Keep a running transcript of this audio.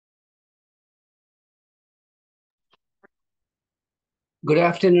Good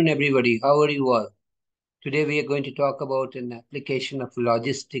afternoon, everybody. How are you all? Today we are going to talk about an application of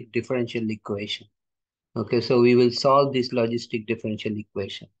logistic differential equation. Okay, so we will solve this logistic differential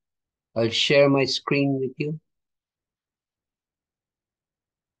equation. I'll share my screen with you.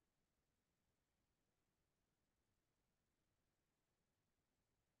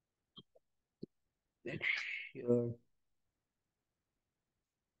 Make sure.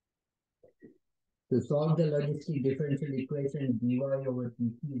 To solve the logistic differential equation, dy over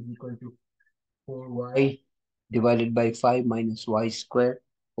dt is equal to 4y divided by 5 minus y squared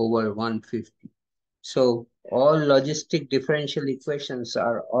over 150. So all logistic differential equations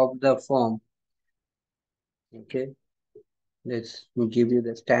are of the form, okay, let's give you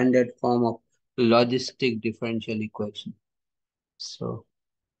the standard form of logistic differential equation. So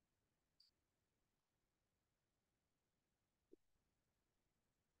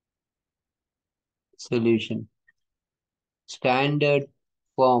solution. Standard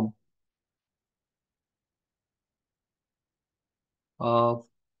form of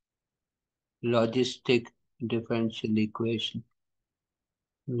logistic differential equation.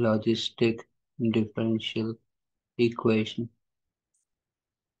 Logistic differential equation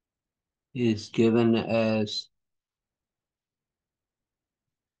is given as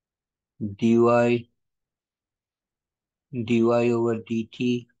dy over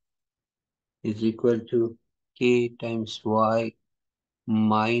dt is equal to k times y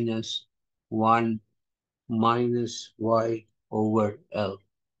minus 1 minus y over L.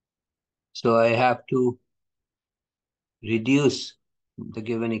 So I have to reduce the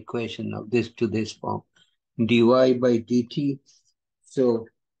given equation of this to this form, dy by dt. So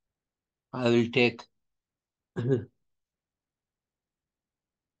I will take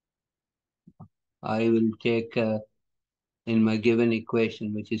in my given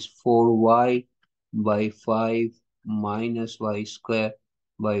equation, which is 4y by 5 minus y square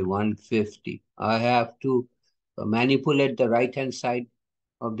by 150. I have to manipulate the right hand side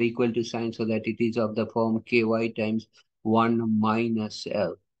of the equal to sign so that it is of the form ky times 1 minus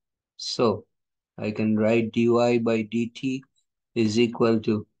L. So I can write dy by dt is equal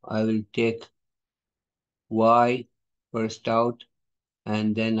to, I will take y first out,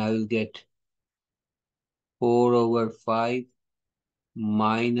 and then I will get 4 over 5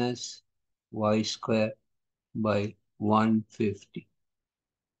 minus y square by 150.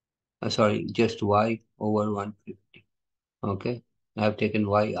 Sorry, just y over 150. Okay, I have taken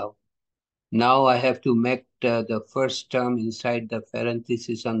y out. Now I have to make the first term inside the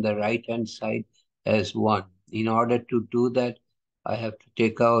parenthesis on the right hand side as 1. In order to do that, I have to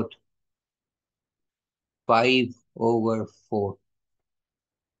take out 5 over 4.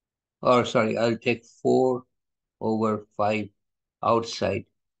 Or sorry, I'll take 4 over 5 outside.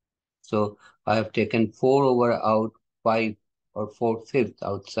 So I have taken 4 over out 5 or 4/5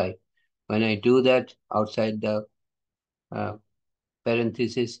 outside. When I do that outside the uh,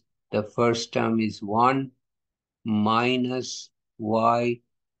 parenthesis, the first term is 1 minus y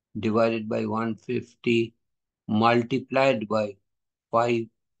divided by 150 multiplied by 5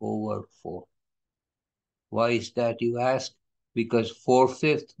 over 4. Why is that, you ask? Because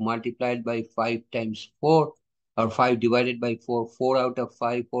 4/5 multiplied by 5 times 4, or 5 divided by 4, 4 out of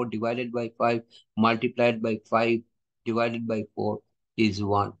 5, 4 divided by 5 multiplied by 5 divided by 4 is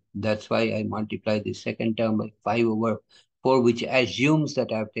 1. That's why I multiply the second term by 5 over 4, which assumes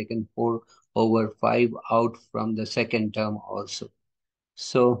that I've taken 4 over 5 out from the second term also.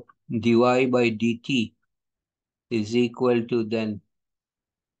 So dy by dt is equal to then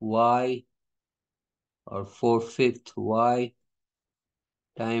y, or 4/5 y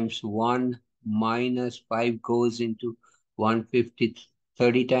times 1 minus 5 goes into 150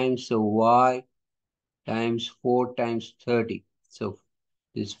 30 times. So y times 4 times 30. So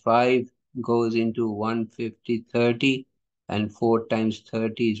this 5 goes into 150 30, and 4 times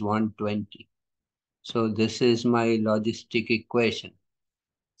 30 is 120. So this is my logistic equation.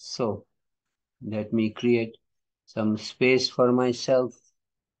 So let me create some space for myself.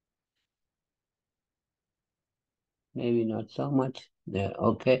 Maybe not so much there.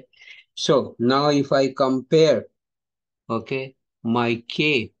 Okay. So now if I compare, okay, my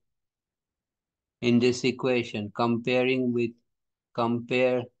k in this equation, compare with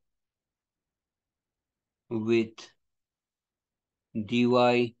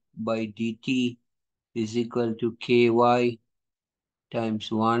dy by dt is equal to ky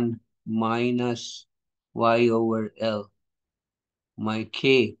times 1 minus y over L. My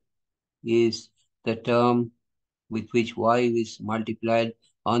k is the term with which y is multiplied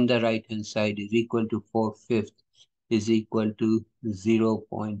on the right hand side is equal to 4/5 is equal to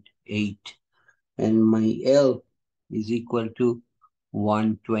 0.8. And my L is equal to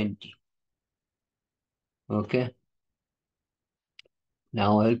 120. Okay.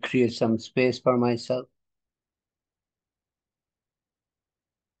 Now I'll create some space for myself.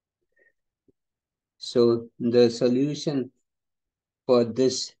 So the solution for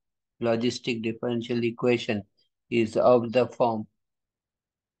this logistic differential equation is of the form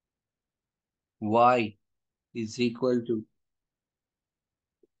y is equal to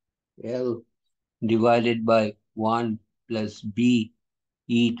L divided by 1 plus b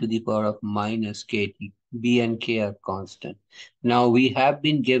e to the power of minus kt. B and k are constant. Now we have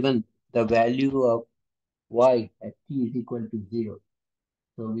been given the value of y at t is equal to 0.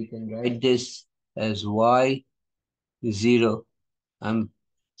 So we can write this as y 0. I'm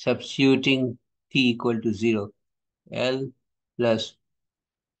substituting t equal to 0. L plus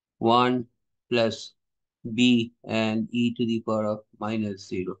 1 plus b and e to the power of minus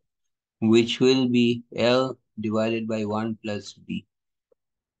 0, which will be L divided by 1 plus b.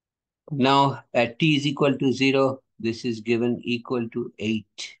 Now at t is equal to 0, this is given equal to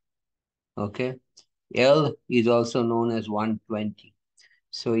 8. Okay. L is also known as 120.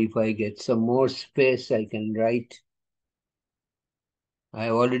 So if I get some more space, I can write, I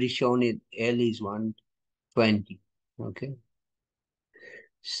have already shown it, L is 120. Okay.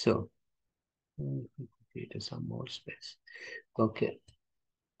 So create some more space. Okay.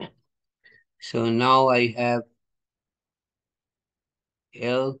 So now I have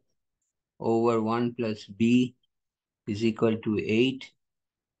L over 1 plus b is equal to 8.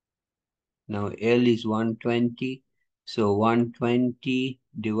 Now L is 120. So 120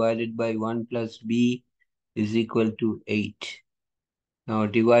 divided by 1 plus b is equal to 8. Now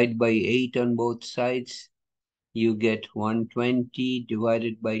divide by 8 on both sides. You get 120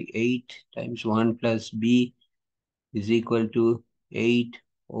 divided by 8 times 1 plus b is equal to 8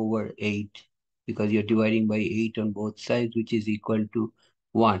 over 8, because you're dividing by 8 on both sides, which is equal to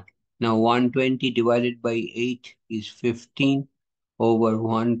 1. Now 120 divided by 8 is 15 over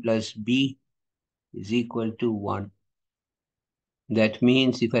 1 plus b is equal to 1. That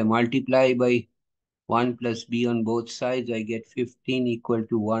means if I multiply by 1 plus b on both sides, I get 15 equal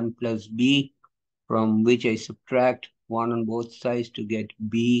to 1 plus b, from which I subtract 1 on both sides to get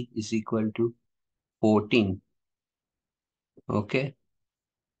b is equal to 14. Okay.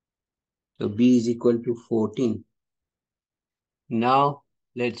 So b is equal to 14. Now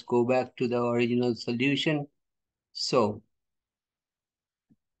let's go back to the original solution. So,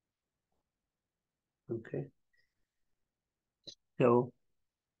 okay. So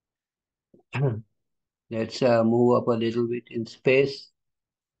let's move up a little bit in space.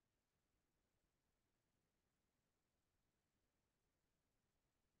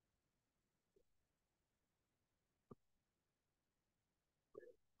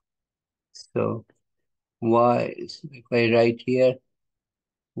 So y, if I write here,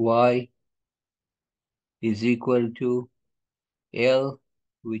 y is equal to L,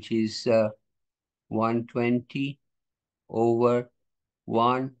 which is 120 over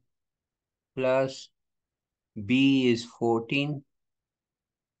 1 plus b is 14,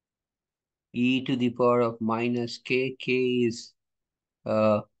 e to the power of minus k, k is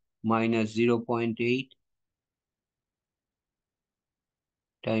minus 0.8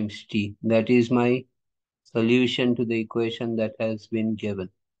 times t. That is my solution to the equation that has been given.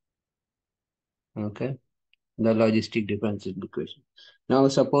 Okay, the logistic differential equation. Now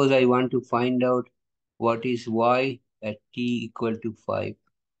suppose I want to find out what is y at t equal to 5,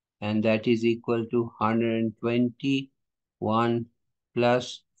 and that is equal to 121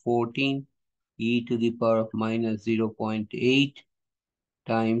 plus 14 e to the power of minus 0.8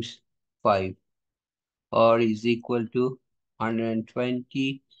 times 5, or is equal to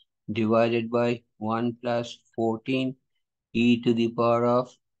 120 divided by 1 plus 14 e to the power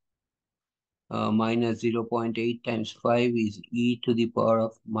of minus 0.8 times 5 is e to the power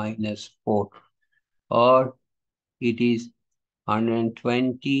of minus 4, or it is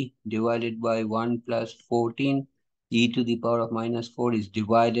 120 divided by 1 plus 14 e to the power of minus 4 is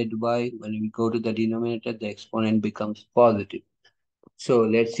divided by, when we go to the denominator, the exponent becomes positive. So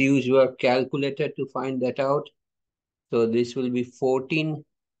let's use your calculator to find that out. So this will be 14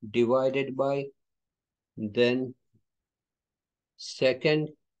 divided by, then second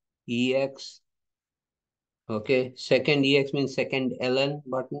EX. Okay, second EX means second ln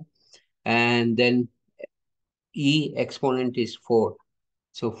button, and then E exponent is 4.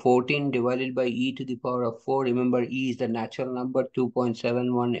 So 14 divided by e to the power of 4. Remember, e is the natural number,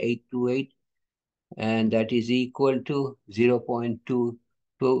 2.71828, and that is equal to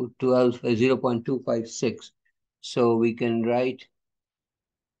 0.256. So we can write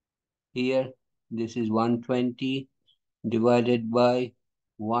here, this is 120 divided by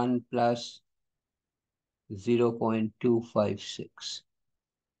 1 plus 0.256.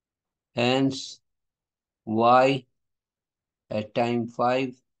 Hence, y at time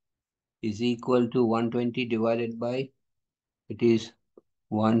 5 is equal to 120 divided by, it is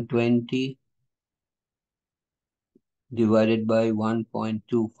 120 divided by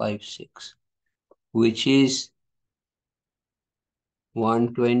 1.256, which is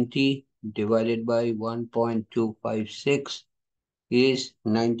 120 divided by 1.256 is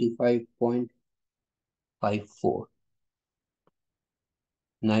 95.54.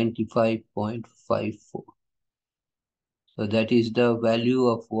 95.54. So that is the value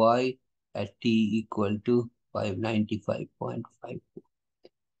of y at t equal to 595.54.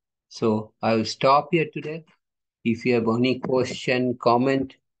 So I will stop here today. If you have any question,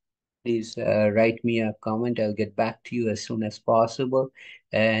 comment, please write me a comment. I'll get back to you as soon as possible.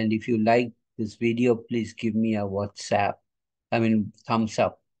 And if you like this video, please give me a thumbs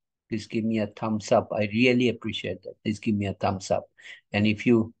up. Please give me a thumbs up. I really appreciate that. Please give me a thumbs up. And if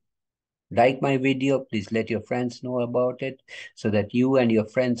you like my video, please let your friends know about it so that you and your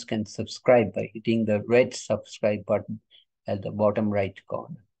friends can subscribe by hitting the red subscribe button at the bottom right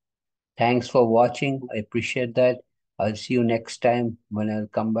corner. Thanks for watching. I appreciate that. I'll see you next time when I'll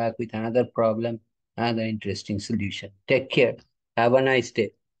come back with another problem, another interesting solution. Take care. Have a nice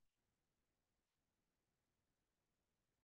day.